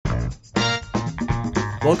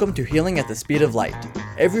Welcome to Healing at the Speed of Light.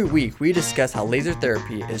 Every week we discuss how laser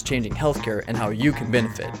therapy is changing healthcare and how you can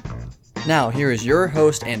benefit. Now, here is your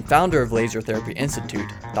host and founder of Laser Therapy Institute,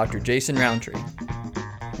 Dr. Jason Roundtree.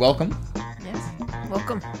 Welcome. Yes,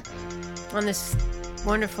 welcome on this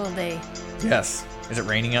wonderful day. Yes. Is it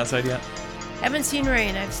raining outside yet? Haven't seen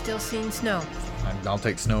rain, I've still seen snow. I'll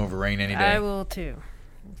take snow over rain any day. I will too.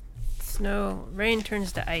 Rain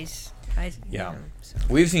turns to ice. Yeah. So.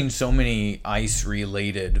 We've seen so many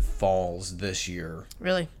ice-related falls this year.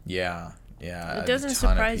 Really? Yeah. It doesn't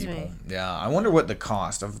surprise me. Yeah. I wonder what the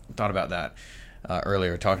cost. I've thought about that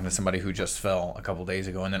earlier, talking to somebody who just fell a couple days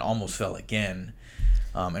ago and then almost fell again.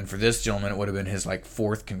 And for this gentleman, it would have been his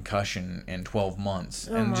fourth concussion in 12 months.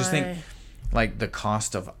 Oh and my. Just think, the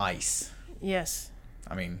cost of ice. Yes.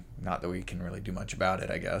 I mean, not that we can really do much about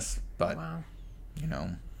it, I guess. But, wow.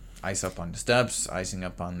 Ice up on the steps, icing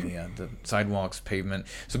up on the sidewalks, pavement.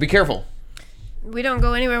 So be careful. We don't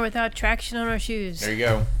go anywhere without traction on our shoes. There you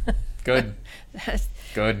go. Good.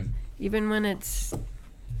 Good. Even when it's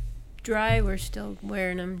dry, we're still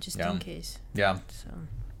wearing them just in case. Yeah. So.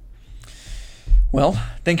 Well,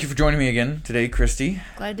 thank you for joining me again today, Christy.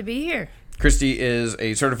 Glad to be here. Christy is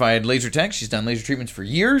a certified laser tech. She's done laser treatments for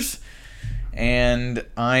years. And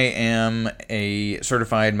I am a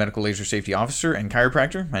certified medical laser safety officer and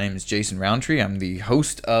chiropractor. My name is Jason Roundtree. I'm the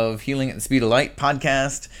host of Healing at the Speed of Light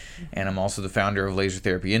podcast, and I'm also the founder of Laser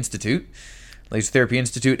Therapy Institute. Laser Therapy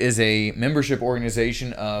Institute is a membership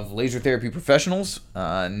organization of laser therapy professionals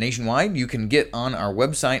nationwide. You can get on our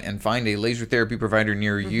website and find a laser therapy provider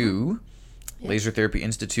near you.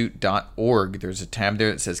 LaserTherapyInstitute.org. There's a tab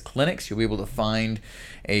there that says clinics. You'll be able to find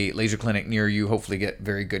a laser clinic near you, hopefully get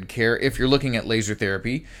very good care if you're looking at laser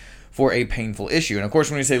therapy for a painful issue. And of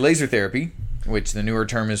course, when we say laser therapy, which the newer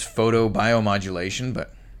term is photobiomodulation,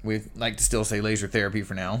 but we like to still say laser therapy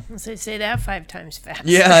for now. Let's say that 5 times fast.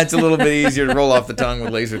 Yeah, it's a little bit easier to roll off the tongue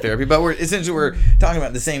with laser therapy, but we're talking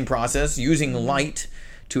about the same process, using light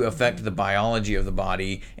to affect the biology of the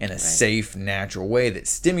body in a safe, natural way that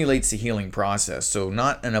stimulates the healing process. So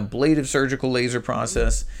not an ablative surgical laser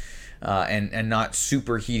process, and not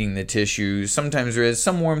superheating the tissues. Sometimes there is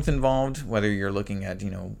some warmth involved, whether you're looking at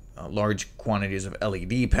large quantities of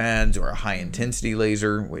LED pads or a high-intensity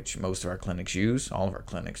laser, which most of our clinics use, all of our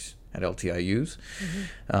clinics at LTI use.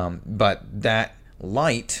 But that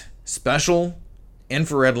light, special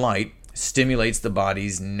infrared light, stimulates the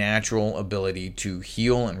body's natural ability to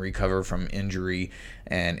heal and recover from injury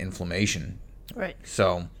and inflammation. Right.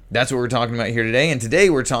 So that's what we're talking about here today. And today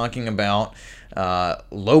we're talking about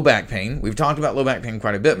low back pain. We've talked about low back pain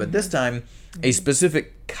quite a bit, but this time a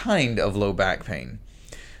specific kind of low back pain.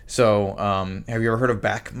 So have you ever heard of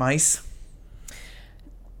back mice?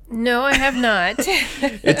 No, I have not.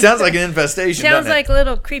 It sounds like an infestation. Sounds doesn't like a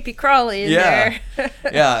little creepy crawly in there.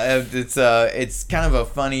 Yeah, it's kind of a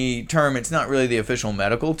funny term. It's not really the official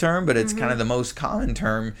medical term, but it's kind of the most common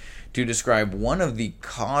term to describe one of the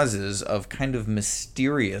causes of kind of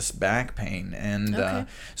mysterious back pain. And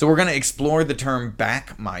so we're going to explore the term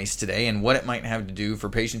back mice today and what it might have to do for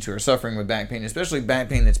patients who are suffering with back pain, especially back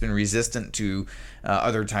pain that's been resistant to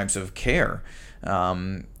other types of care.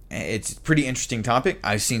 It's a pretty interesting topic.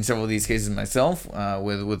 I've seen several of these cases myself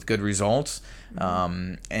with good results.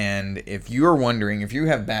 And if you're wondering, if you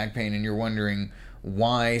have back pain and you're wondering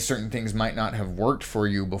why certain things might not have worked for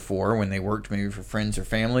you before when they worked maybe for friends or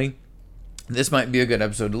family, this might be a good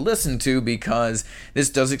episode to listen to because this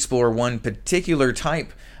does explore one particular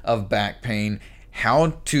type of back pain,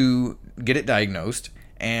 how to get it diagnosed,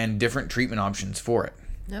 and different treatment options for it.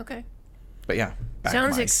 Okay. But yeah, back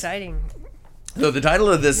Sounds mice. exciting. So the title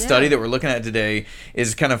of this study that we're looking at today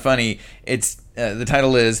is kind of funny. It's the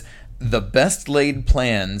title is "The Best Laid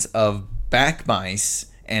Plans of Back Mice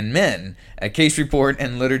and Men: A Case Report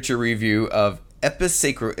and Literature Review of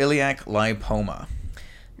Episacroiliac Lipoma."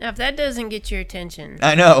 Now, if that doesn't get your attention,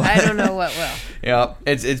 I know. I don't know what will. Yeah,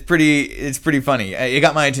 it's pretty funny. It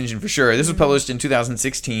got my attention for sure. This was published in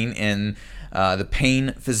 2016 in the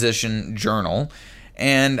Pain Physician Journal.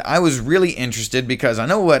 And I was really interested because I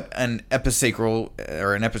know what an episacral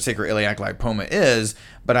or an episacroiliac lipoma is,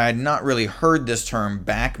 but I had not really heard this term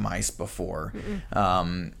back mice before.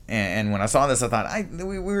 And when I saw this, I thought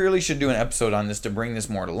we really should do an episode on this to bring this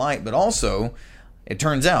more to light. But also, it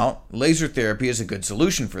turns out laser therapy is a good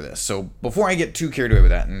solution for this. So before I get too carried away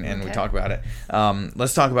with that and we talk about it,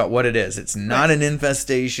 let's talk about what it is. It's not an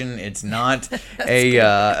infestation. It's not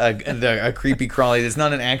a creepy crawly. It's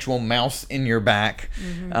not an actual mouse in your back.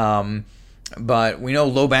 But we know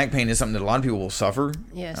low back pain is something that a lot of people will suffer.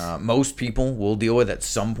 Yes. Most people will deal with at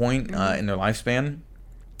some point in their lifespan.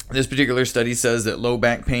 This particular study says that low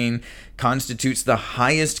back pain constitutes the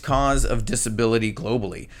highest cause of disability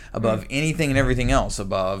globally, above anything and everything else,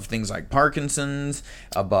 above things like Parkinson's,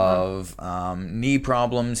 above knee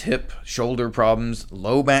problems, hip, shoulder problems.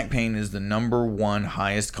 Low back pain is the number one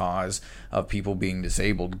highest cause of people being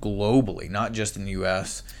disabled globally, not just in the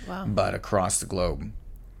U.S., but across the globe.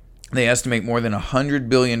 They estimate more than $100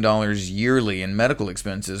 billion yearly in medical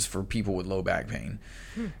expenses for people with low back pain.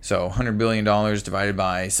 So $100 billion divided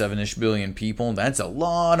by 7-ish billion people, that's a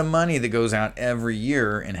lot of money that goes out every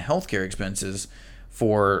year in healthcare expenses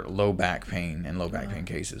for low back pain and low back pain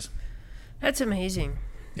cases. That's amazing.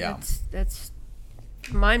 Yeah. That's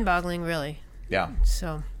mind-boggling, really. Yeah.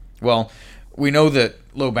 So. Well, we know that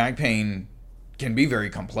low back pain can be very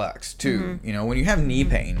complex too. You know, when you have knee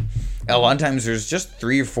pain, a lot of times there's just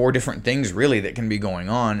 3 or 4 different things really that can be going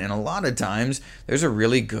on, and a lot of times there's a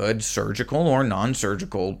really good surgical or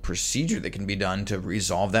non-surgical procedure that can be done to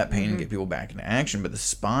resolve that pain and get people back into action. But the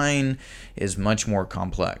spine is much more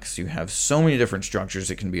complex. You have so many different structures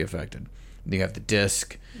that can be affected. You have the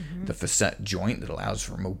disc, the facet joint that allows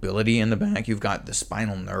for mobility in the back. You've got the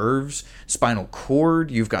spinal nerves, spinal cord.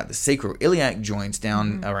 You've got the sacroiliac joints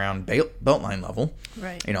down around belt line level.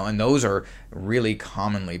 Right. You know, and those are really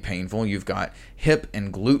commonly painful. You've got hip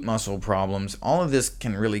and glute muscle problems. All of this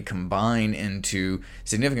can really combine into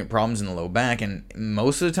significant problems in the low back. And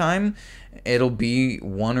most of the time, it'll be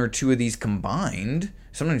 1 or 2 of these combined,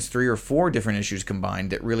 sometimes 3 or 4 different issues combined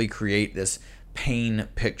that really create this pain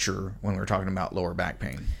picture when we're talking about lower back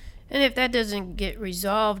pain. And if that doesn't get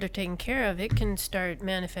resolved or taken care of, it can start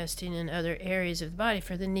manifesting in other areas of the body,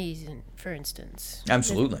 for the knees, for instance.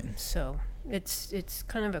 Absolutely. So it's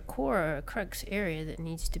kind of a core or a crux area that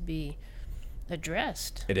needs to be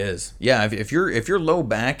addressed. It is. Yeah, if your low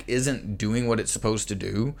back isn't doing what it's supposed to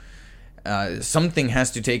do, something has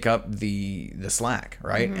to take up the slack,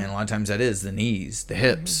 right? And a lot of times that is the knees, the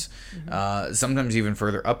hips, sometimes even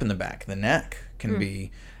further up in the back. The neck can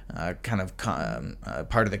be kind of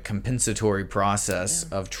part of the compensatory process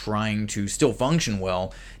of trying to still function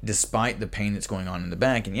well despite the pain that's going on in the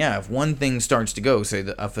back. And yeah, if one thing starts to go, say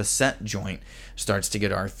a facet joint starts to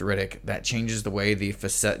get arthritic, that changes the way the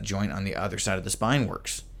facet joint on the other side of the spine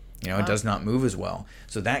works. You know, it does not move as well.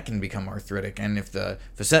 So that can become arthritic. And if the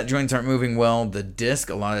facet joints aren't moving well, the disc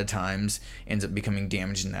a lot of times ends up becoming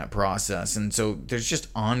damaged in that process. And so there's just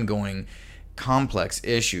ongoing complex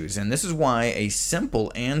issues. And this is why a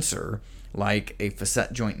simple answer like a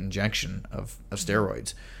facet joint injection of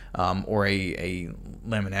steroids or a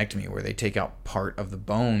laminectomy where they take out part of the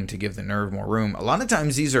bone to give the nerve more room. A lot of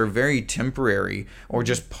times these are very temporary or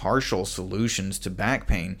just partial solutions to back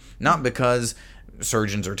pain, not because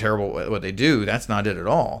surgeons are terrible at what they do. That's not it at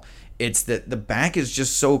all. It's that the back is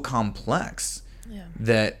just so complex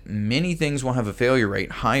that many things will have a failure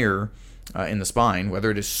rate higher in the spine,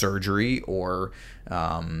 whether it is surgery or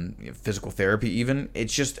physical therapy even.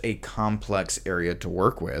 It's just a complex area to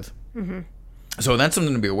work with. So that's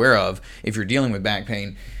something to be aware of if you're dealing with back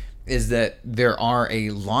pain, is that there are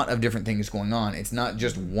a lot of different things going on. It's not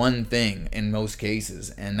just one thing in most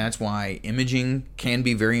cases, and that's why imaging can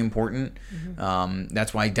be very important.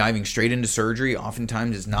 That's why diving straight into surgery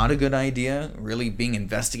oftentimes is not a good idea. Really being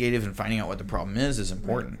investigative and finding out what the problem is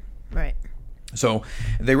important. Right. So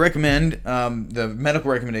they recommend, the medical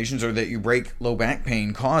recommendations are that you break low back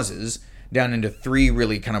pain causes down into 3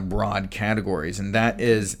 really kind of broad categories, and that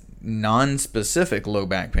is non-specific low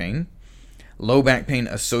back pain, low back pain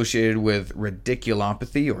associated with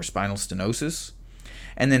radiculopathy or spinal stenosis,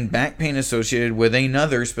 and then back pain associated with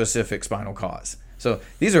another specific spinal cause. So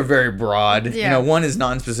these are very broad. Yeah. You know, one is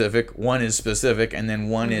non-specific, one is specific, and then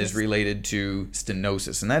one is related to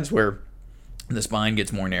stenosis. And that's where the spine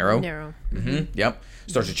gets more narrow. Yep.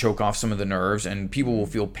 Starts to choke off some of the nerves, and people will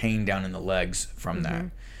feel pain down in the legs from that.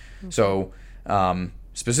 So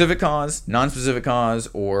specific cause, non-specific cause,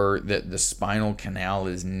 or that the spinal canal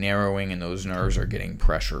is narrowing and those nerves are getting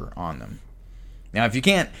pressure on them. Now, if you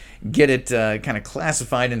can't get it kind of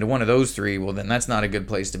classified into one of those 3, well, then that's not a good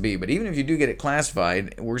place to be. But even if you do get it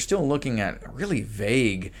classified, we're still looking at a really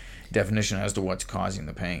vague definition as to what's causing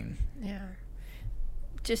the pain. Yeah.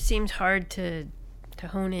 Just seems hard to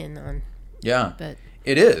hone in on. Yeah, But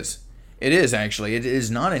it is. It is, actually. It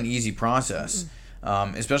is not an easy process,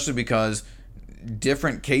 especially because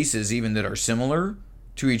different cases, even that are similar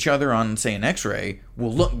to each other on, say, an x-ray,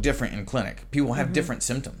 will look different in clinic. People have different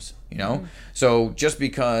symptoms, you know? So just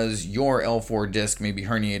because your L4 disc may be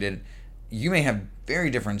herniated, you may have very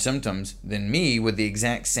different symptoms than me with the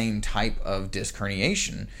exact same type of disc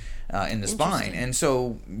herniation in the spine. And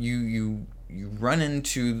so you you run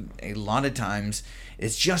into a lot of times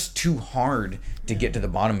it's just too hard to get to the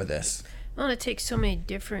bottom of this. Well, it takes so many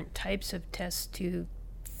different types of tests to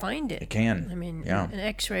find it. It can. I mean, yeah. an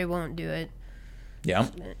X-ray won't do it. Yeah.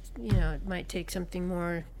 You know, it might take something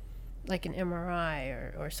more like an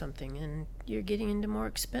MRI or something, and you're getting into more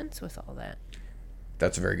expense with all that.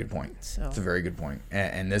 That's a very good point. So. That's a very good point.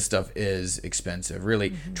 And this stuff is expensive.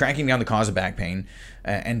 Really, tracking down the cause of back pain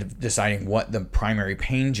and deciding what the primary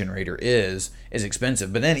pain generator is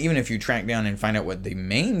expensive. But then even if you track down and find out what the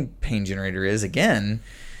main pain generator is, again,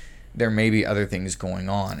 there may be other things going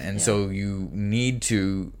on. And so you need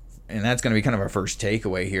to, and that's going to be kind of our first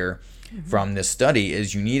takeaway here from this study,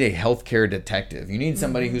 is you need a healthcare detective. You need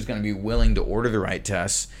somebody who's going to be willing to order the right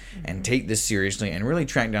tests and take this seriously and really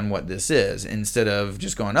track down what this is, instead of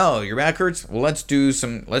just going, oh, your back hurts? Well, let's do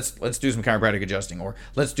some chiropractic adjusting, or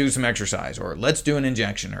let's do some exercise, or let's do an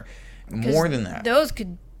injection, or more than that. Those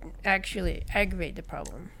could actually aggravate the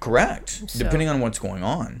problem. Correct. So. Depending on what's going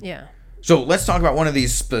on. Yeah. So let's talk about one of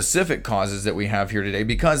these specific causes that we have here today,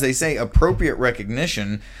 because they say appropriate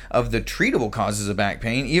recognition of the treatable causes of back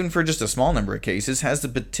pain, even for just a small number of cases, has the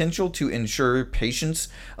potential to ensure patients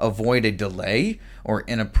avoid a delay or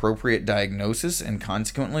inappropriate diagnosis and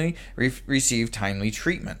consequently receive timely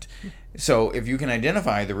treatment. So if you can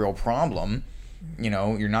identify the real problem, you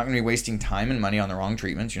know, you're not going to be wasting time and money on the wrong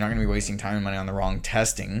treatments. You're not going to be wasting time and money on the wrong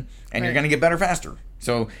testing, and you're going to get better faster.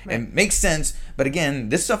 So it makes sense, but again,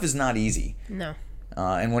 this stuff is not easy. No.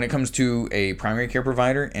 And when it comes to a primary care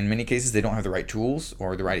provider, in many cases, they don't have the right tools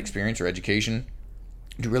or the right experience or education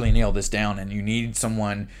to really nail this down. And you need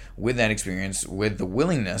someone with that experience, with the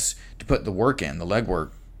willingness to put the work in, the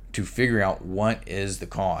legwork, to figure out what is the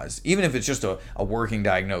cause. Even if it's just a working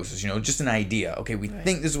diagnosis, you know, just an idea. Okay, we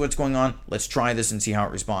think this is what's going on. Let's try this and see how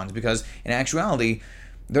it responds. Because in actuality,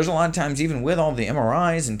 there's a lot of times, even with all the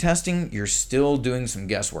MRIs and testing, you're still doing some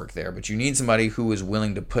guesswork there. But you need somebody who is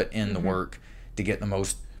willing to put in the work to get the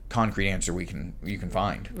most concrete answer you can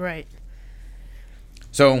find. Right.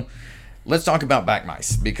 So let's talk about back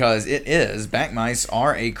mice, because back mice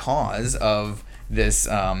are a cause of this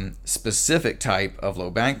specific type of low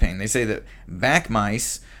back pain. They say that back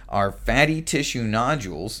mice are fatty tissue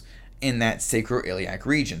nodules in that sacroiliac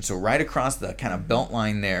region. So right across the kind of belt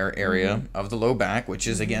line there area of the low back, which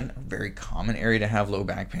is, again, a very common area to have low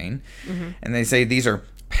back pain. And they say these are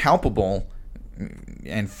palpable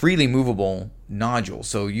and freely movable nodules.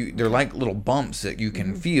 So they're like little bumps that you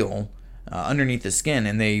can feel underneath the skin,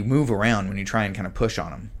 and they move around when you try and kind of push on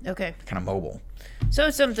them. Okay. Kind of mobile. So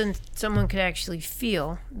it's something someone could actually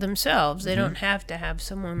feel themselves. They don't have to have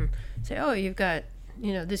someone say, oh, you've got,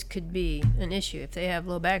 you know, this could be an issue. If they have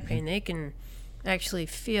low back pain, they can actually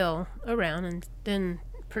feel around and then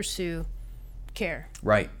pursue care.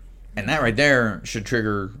 Right. And that right there should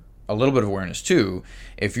trigger a little bit of awareness too.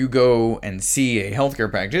 If you go and see a healthcare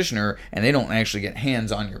practitioner and they don't actually get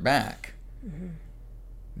hands on your back,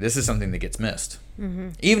 this is something that gets missed.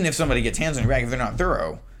 Even if somebody gets hands on your back, if they're not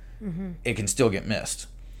thorough, it can still get missed.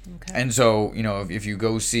 Okay. And so, you know, if you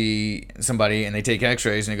go see somebody and they take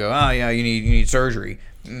x-rays and they go, oh yeah, you need surgery,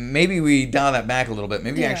 maybe we dial that back a little bit.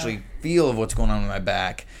 Maybe actually feel of what's going on with my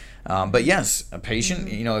back. But yes, a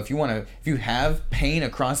patient, you know, if you have pain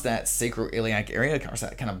across that sacroiliac area, across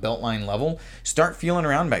that kind of belt line level, start feeling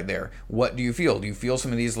around back there. What do you feel? Do you feel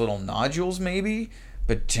some of these little nodules maybe?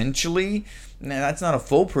 Potentially? Now, that's not a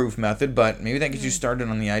foolproof method, but maybe that gets you started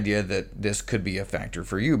on the idea that this could be a factor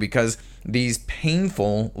for you, because these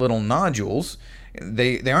painful little nodules,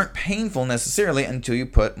 they aren't painful necessarily until you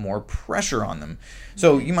put more pressure on them.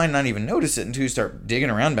 So you might not even notice it until you start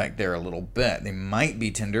digging around back there a little bit. They might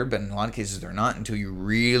be tender, but in a lot of cases they're not until you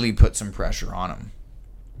really put some pressure on them.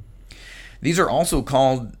 These are also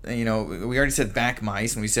called, you know, we already said back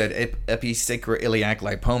mice, and we said episacroiliac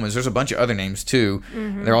lipomas. There's a bunch of other names too.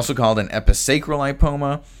 They're also called an episacral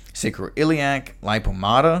lipoma, sacroiliac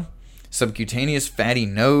lipomata, subcutaneous fatty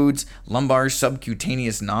nodes, lumbar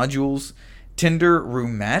subcutaneous nodules, tender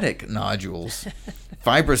rheumatic nodules,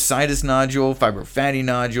 fibrositis nodule, fibrofatty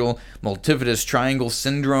nodule, multifidus triangle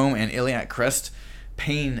syndrome, and iliac crest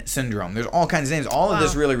pain syndrome. There's all kinds of names. All of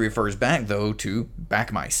this really refers back, though, to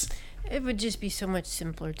back mice. It would just be so much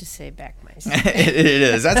simpler to say back mice. It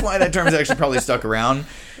is. That's why that term's actually probably stuck around.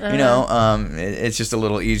 You know, it's just a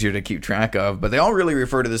little easier to keep track of. But they all really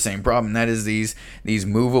refer to the same problem. That is these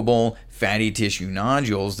movable fatty tissue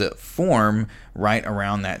nodules that form right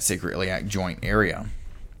around that sacroiliac joint area.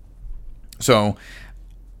 So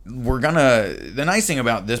the nice thing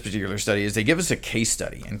about this particular study is they give us a case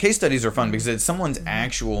study. And case studies are fun because it's someone's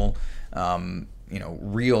actual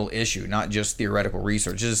real issue, not just theoretical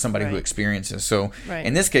research. This is somebody who Right. experiences. So Right.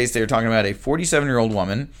 in this case, they're talking about a 47-year-old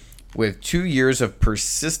woman with 2 years of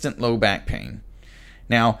persistent low back pain.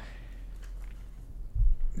 Now,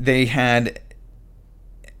 they had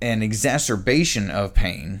an exacerbation of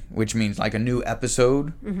pain, which means like a new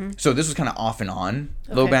episode. So this was kind of off and on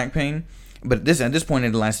low Okay. back pain. But at this point,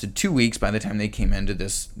 it lasted 2 weeks by the time they came into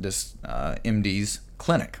this MD's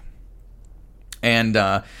clinic. And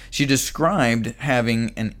she described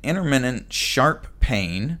having an intermittent sharp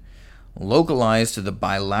pain localized to the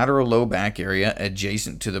bilateral low back area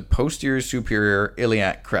adjacent to the posterior superior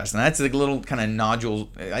iliac crest. And that's like a little kind of nodule.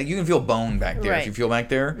 You can feel bone back there if Right. you feel back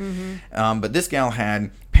there. But this gal had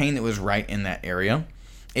pain that was right in that area.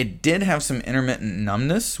 It did have some intermittent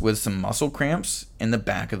numbness with some muscle cramps in the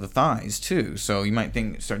back of the thighs too. So you might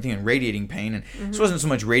start thinking radiating pain, and this wasn't so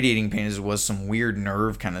much radiating pain as it was some weird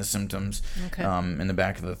nerve kind of symptoms Okay. in the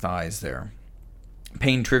back of the thighs there.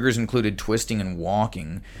 Pain triggers included twisting and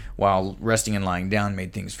walking, while resting and lying down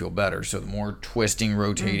made things feel better. So the more twisting,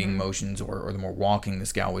 rotating motions, or the more walking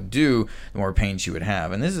this gal would do, the more pain she would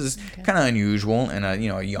have. And this is kind of unusual in a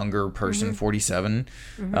younger person, 47.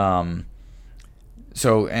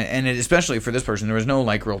 So, and it, especially for this person, there was no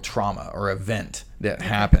like real trauma or event that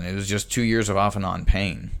happened. It was just 2 years of off and on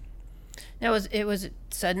pain. Now, was it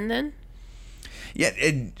sudden then? Yeah,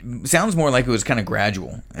 it sounds more like it was kind of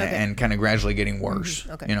gradual Okay. and kind of gradually getting worse.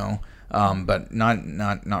 Okay. But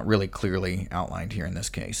not really clearly outlined here in this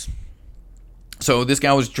case. So this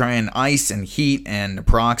guy was trying ice and heat and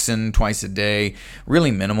naproxen twice a day,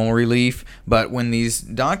 really minimal relief. But when these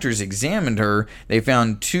doctors examined her, they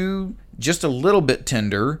found two just a little bit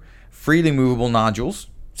tender, freely movable nodules.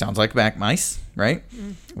 Sounds like back mice, right?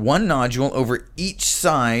 One nodule over each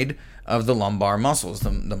side of the lumbar muscles,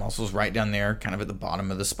 the muscles right down there, kind of at the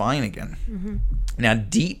bottom of the spine again. Now,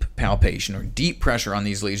 deep palpation or deep pressure on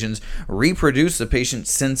these lesions reproduce the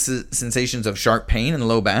patient's sensations of sharp pain in the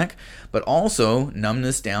low back, but also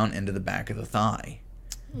numbness down into the back of the thigh.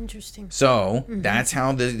 Interesting. So that's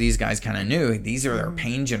how these guys kind of knew these are their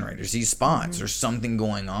pain generators, these spots. There's something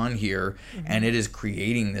going on here, and it is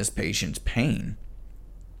creating this patient's pain.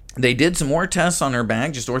 They did some more tests on her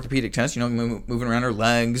back, just orthopedic tests, moving around her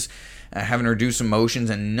legs, having her do some motions,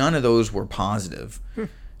 and none of those were positive.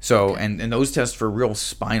 So, and those tests for real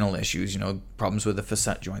spinal issues, problems with the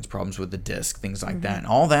facet joints, problems with the disc, things like that. And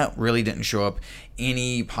all that really didn't show up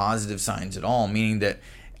any positive signs at all, meaning that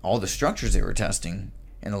all the structures they were testing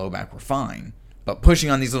in the low back were fine. But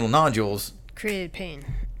pushing on these little nodules... Created pain.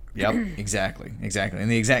 Yep, exactly.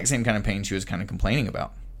 And the exact same kind of pain she was kind of complaining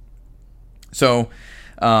about. So...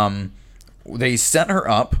 they set her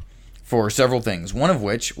up for several things, one of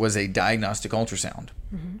which was a diagnostic ultrasound.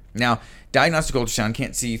 Now, diagnostic ultrasound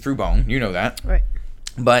can't see through bone, you know that, Right.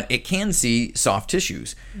 but it can see soft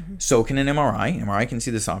tissues. So can an MRI. MRI can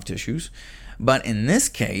see the soft tissues. But in this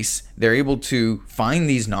case, they're able to find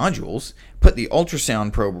these nodules, put the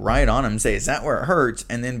ultrasound probe right on them, say, is that where it hurts?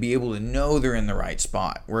 And then be able to know they're in the right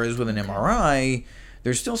spot. Whereas with an MRI,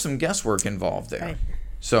 there's still some guesswork involved there. Right.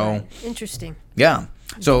 So... Interesting. Yeah.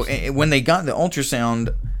 So when they got the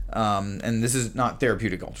ultrasound, and this is not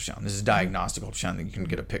therapeutic ultrasound, this is diagnostic ultrasound that you can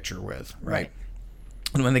get a picture with, right?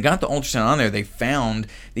 And when they got the ultrasound on there, they found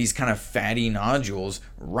these kind of fatty nodules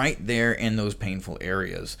right there in those painful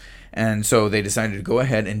areas. And so they decided to go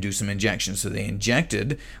ahead and do some injections. So they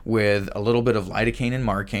injected with a little bit of lidocaine and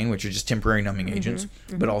marcaine, which are just temporary numbing agents,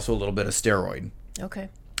 but also a little bit of steroid. Okay.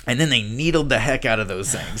 And then they needled the heck out of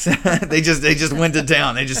those things. they just went to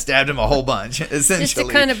town. They just stabbed him a whole bunch, essentially. Just to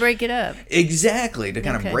kind of break it up. Exactly, to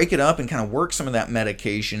kind of Okay. break it up and kind of work some of that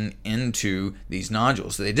medication into these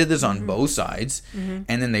nodules. So they did this on both sides, and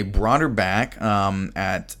then they brought her back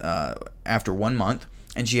after 1 month,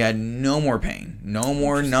 and she had no more pain, no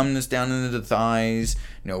more numbness down into the thighs,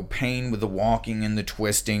 no pain with the walking and the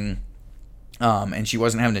twisting. And she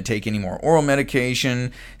wasn't having to take any more oral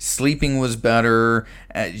medication. Sleeping was better.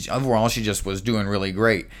 Overall, she just was doing really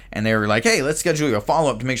great. And they were like, hey, let's schedule a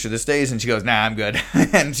follow-up to make sure this stays. And she goes, nah, I'm good.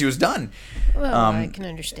 And she was done. Well, I can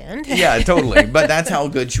understand. Yeah, totally. But that's how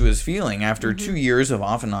good she was feeling. After 2 years of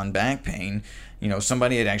off and on back pain,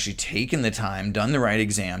 somebody had actually taken the time, done the right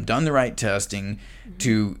exam, done the right testing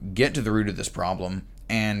to get to the root of this problem.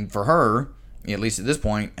 And for her, at least at this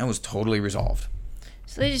point, it was totally resolved.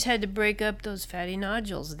 So they just had to break up those fatty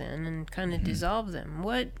nodules then and kind of dissolve them.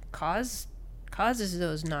 What causes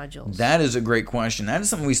those nodules? That is a great question. That is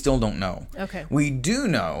something we still don't know. Okay. We do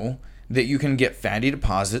know that you can get fatty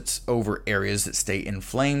deposits over areas that stay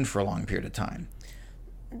inflamed for a long period of time.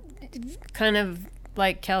 Kind of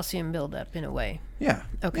like calcium buildup in a way. Yeah.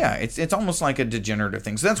 Okay. Yeah, it's almost like a degenerative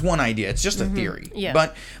thing. So that's one idea. It's just a theory. Yeah.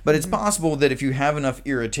 But it's possible that if you have enough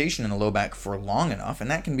irritation in the low back for long enough,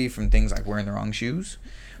 and that can be from things like wearing the wrong shoes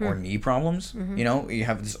or knee problems, you know, you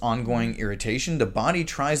have this ongoing irritation, the body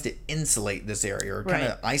tries to insulate this area or kind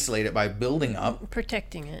of isolate it by building up.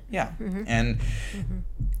 Protecting it. Yeah. And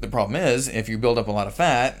the problem is, if you build up a lot of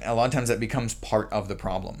fat, a lot of times that becomes part of the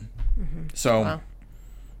problem. So... Wow.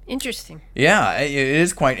 Interesting. Yeah, it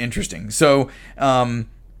is quite interesting. So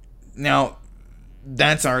now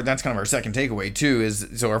that's kind of our second takeaway too.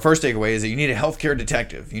 So our first takeaway is that you need a healthcare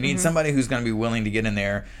detective. You need somebody who's going to be willing to get in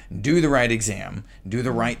there, do the right exam, do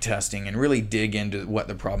the right testing, and really dig into what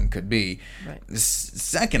the problem could be. Right.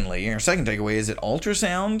 Secondly, our second takeaway is that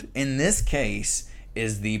ultrasound in this case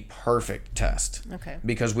is the perfect test. Okay.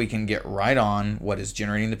 Because we can get right on what is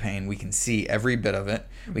generating the pain. We can see every bit of it.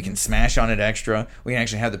 We can smash on it extra. We can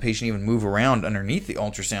actually have the patient even move around underneath the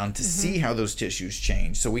ultrasound to see how those tissues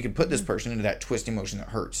change. So we can put this person into that twisting motion that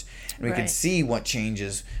hurts. And we can see what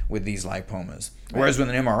changes with these lipomas. Whereas with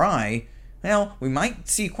an MRI, well, we might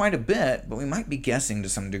see quite a bit, but we might be guessing to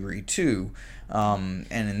some degree too. And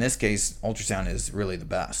in this case, ultrasound is really the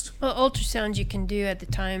best. Well, ultrasound you can do at the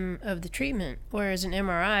time of the treatment, whereas an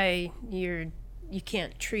MRI you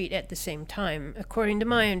can't treat at the same time, according to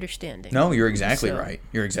my understanding. No, you're exactly right.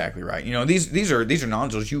 You're exactly right. You know, these are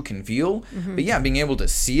nodules you can feel, but yeah, being able to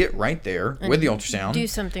see it right there with the ultrasound, do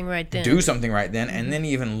something right then. And then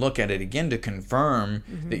even look at it again to confirm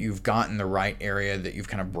that you've gotten the right area, that you've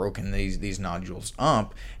kind of broken these nodules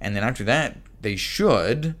up, and then after that, they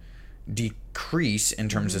should decrease in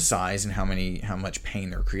terms of size and how much pain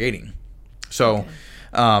they're creating. So,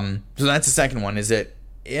 so that's the second one, is that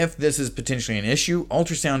if this is potentially an issue,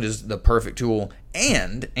 ultrasound is the perfect tool,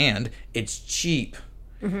 and it's cheap.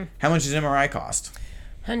 How much does MRI cost?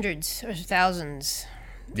 Hundreds or thousands.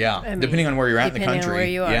 Yeah, I mean, depending on where you're at in the depending on country. where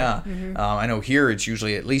you are. Yeah, I know here it's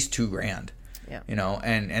usually at least $2,000. Yeah. You know,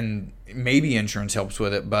 and maybe insurance helps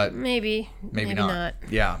with it, but Maybe not.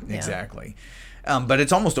 Yeah, exactly. But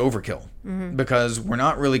it's almost overkill because we're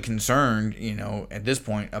not really concerned, you know, at this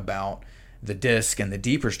point about the disc and the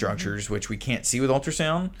deeper structures, which we can't see with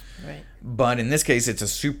ultrasound. Right. But in this case, it's a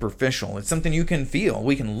superficial. It's something you can feel.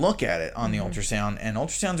 We can look at it on the ultrasound, and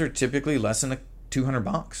ultrasounds are typically less than $200.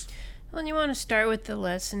 Well, and you want to start with the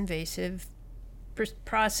less invasive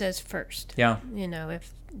process first. Yeah. You know,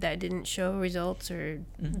 if that didn't show results or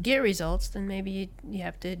get results, then maybe you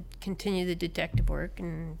have to continue the detective work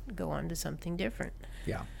and go on to something different.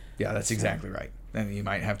 Yeah, that's exactly right. And you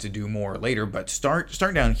might have to do more later, but start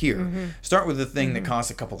down here. Start with the thing that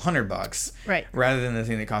costs a couple $100, right, rather than the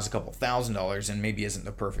thing that costs a couple $1,000 and maybe isn't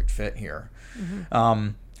the perfect fit here.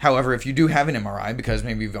 However, if you do have an MRI, because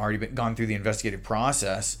maybe you've already gone through the investigative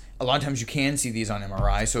process, a lot of times you can see these on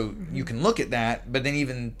MRI, so you can look at that, but then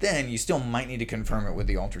even then, you still might need to confirm it with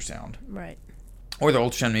the ultrasound. Right. Or the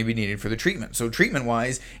ultrasound may be needed for the treatment. So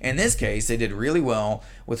treatment-wise, in this case, they did really well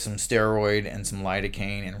with some steroid and some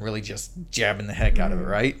lidocaine and really just jabbing the heck out of it,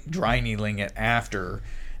 right? Dry needling it after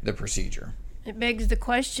the procedure. It begs the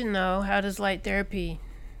question, though, how does light therapy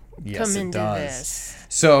come into this?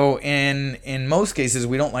 So in most cases,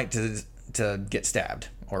 we don't like to get stabbed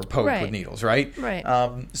or poked with needles, right? Right.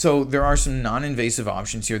 So there are some non-invasive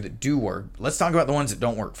options here that do work. Let's talk about the ones that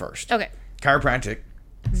don't work first. Okay. Chiropractic.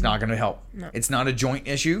 It's not going to help. No. It's not a joint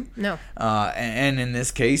issue. No. And in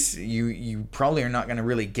this case, you probably are not going to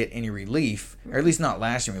really get any relief, or at least not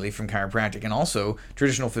lasting relief, from chiropractic. And also,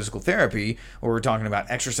 traditional physical therapy, where we're talking about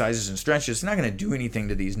exercises and stretches, it's not going to do anything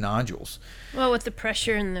to these nodules. Well, with the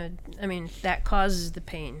pressure and that causes the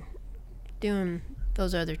pain. Doing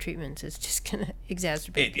those other treatments is just going to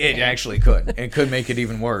exacerbate it actually could. It could make it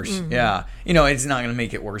even worse. Yeah. You know, it's not going to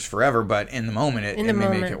make it worse forever, but in the moment, it may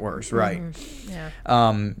make it worse. Right.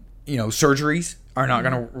 Yeah. You know, surgeries are not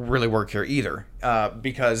going to really work here either,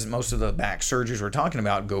 because most of the back surgeries we're talking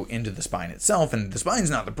about go into the spine itself, and the spine's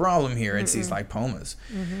not the problem here. It's these lipomas.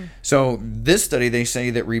 So this study, they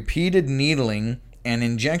say that repeated needling and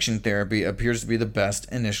injection therapy appears to be the best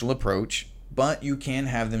initial approach, but you can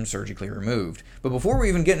have them surgically removed. But before we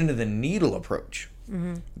even get into the needle approach,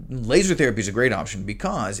 laser therapy is a great option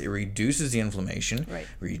because it reduces the inflammation,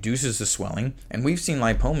 reduces the swelling, and we've seen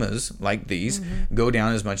lipomas like these go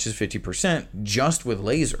down as much as 50% just with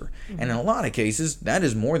laser. And in a lot of cases, that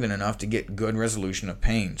is more than enough to get good resolution of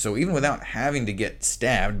pain. So even without having to get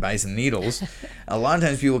stabbed by some needles, a lot of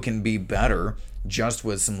times people can be better just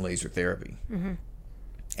with some laser therapy.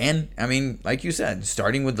 And, I mean, like you said,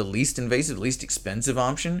 starting with the least invasive, least expensive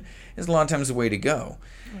option is a lot of times the way to go.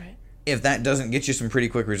 Right. If that doesn't get you some pretty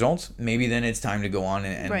quick results, maybe then it's time to go on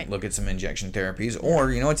and Right. look at some injection therapies.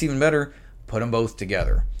 Or, what's even better? Put them both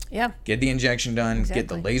together. Yeah. Get the injection done, get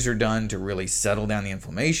the Exactly. laser done to really settle down the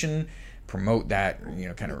inflammation, promote that,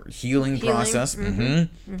 kind of healing process.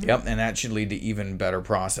 Yep, and that should lead to even better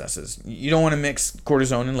processes. You don't want to mix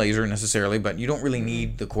cortisone and laser necessarily, but you don't really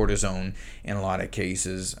need the cortisone in a lot of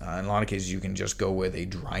cases. In a lot of cases, you can just go with a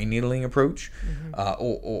dry needling approach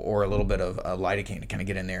or a little bit of lidocaine to kind of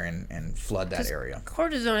get in there and flood that area.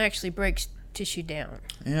 Cortisone actually breaks tissue down,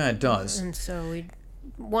 Yeah, it does. and so we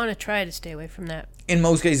want to try to stay away from that. In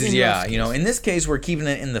most cases, In yeah. most In this case, we're keeping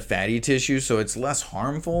it in the fatty tissue, so it's less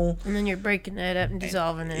harmful. And then you're breaking that up and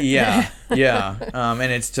dissolving it. Yeah. And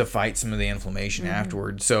it's to fight some of the inflammation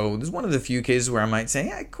afterwards. So this is one of the few cases where I might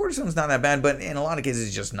say, cortisone's not that bad, but in a lot of cases,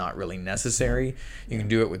 it's just not really necessary. You can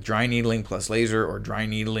do it with dry needling plus laser, or dry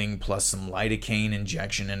needling plus some lidocaine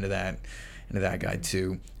injection into that guy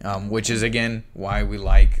too, which is again why we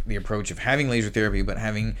like the approach of having laser therapy, but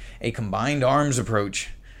having a combined arms approach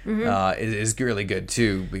is really good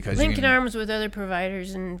too, because Linking arms with other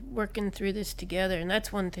providers and working through this together. And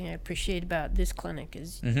that's one thing I appreciate about this clinic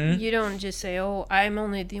is you don't just say, oh, I'm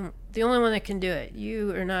only the only one that can do it.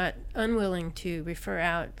 You are not unwilling to refer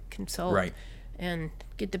out, consult, Right. and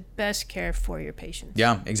get the best care for your patients.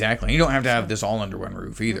 Yeah, exactly. You don't have to have this all under one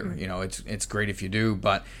roof either. It's great if you do,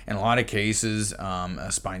 but in a lot of cases, a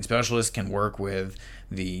spine specialist can work with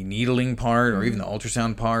the needling part or even the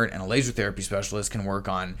ultrasound part, and a laser therapy specialist can work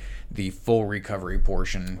on the full recovery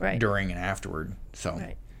portion during and afterward. So,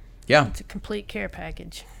 yeah. It's a complete care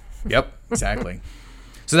package. Yep, exactly.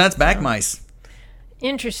 So that's back mice.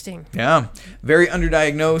 Interesting. Yeah, very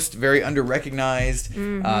underdiagnosed, very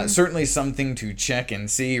underrecognized. Certainly something to check and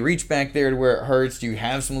see. Reach back there to where it hurts. Do you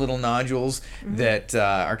have some little nodules that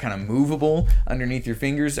are kind of movable underneath your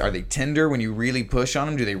fingers? Are they tender when you really push on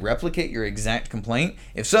them? Do they replicate your exact complaint?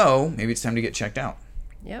 If so, maybe it's time to get checked out.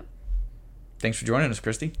 Yep. Thanks for joining us,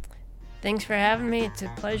 Christy. Thanks for having me. It's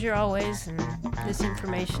a pleasure always, and this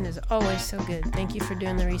information is always so good. Thank you for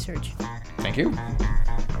doing the research. Thank you.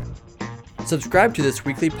 Subscribe to this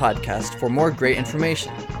weekly podcast for more great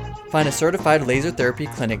information. Find a certified laser therapy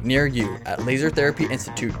clinic near you at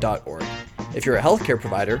lasertherapyinstitute.org. If you're a healthcare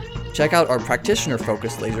provider, check out our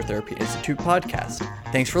practitioner-focused Laser Therapy Institute podcast.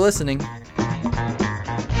 Thanks for listening.